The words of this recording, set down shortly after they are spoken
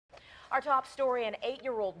Our top story, an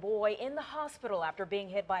 8-year-old boy in the hospital after being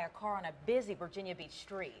hit by a car on a busy Virginia Beach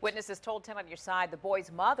street. Witnesses told 10 on your side the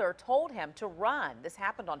boy's mother told him to run. This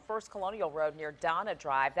happened on First Colonial Road near Donna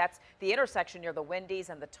Drive. That's the intersection near the Wendy's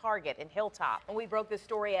and the Target in Hilltop. And we broke this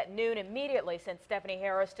story at noon. Immediately sent Stephanie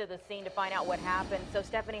Harris to the scene to find out what happened. So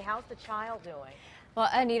Stephanie, how's the child doing? Well,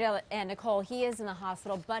 Anita and Nicole, he is in the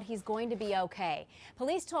hospital, but he's going to be okay.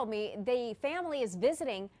 Police told me the family is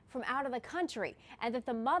visiting from out of the country and that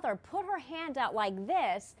the mother put her hand out like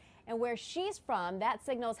this, and where she's from, that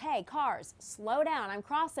signals, hey, cars, slow down, I'm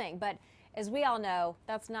crossing. But as we all know,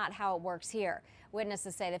 that's not how it works here.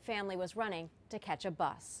 Witnesses say the family was running to catch a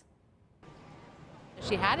bus.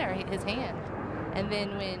 She had his hand, and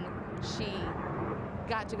then when she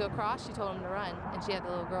got to go cross, she told him to run, and she had the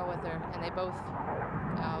little girl with her, and they both,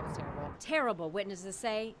 oh, it was terrible. Terrible, witnesses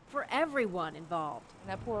say, for everyone involved. And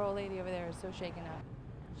that poor old lady over there is so shaken up.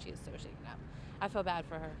 She is so shaken up. I feel bad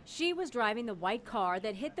for her. She was driving the white car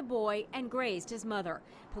that hit the boy and grazed his mother.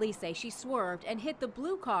 Police say she swerved and hit the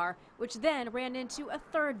blue car, which then ran into a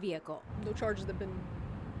third vehicle. No charges have been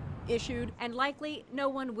issued. And likely no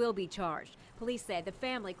one will be charged. Police say the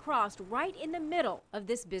family crossed right in the middle of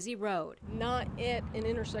this busy road. Not at an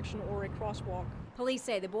intersection or a crosswalk. Police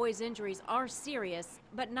say the boy's injuries are serious,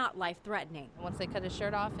 but not life-threatening. Once they cut his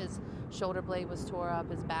shirt off, his shoulder blade was tore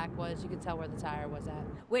up, his back was, you could tell where the tire was at.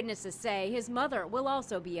 Witnesses say his mother will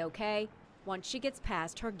also be okay once she gets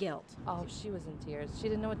past her guilt. Oh, she was in tears. She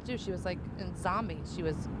didn't know what to do. She was like a zombie. She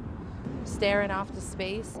was staring off to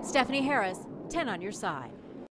space. Stephanie Harris, 10 on your side.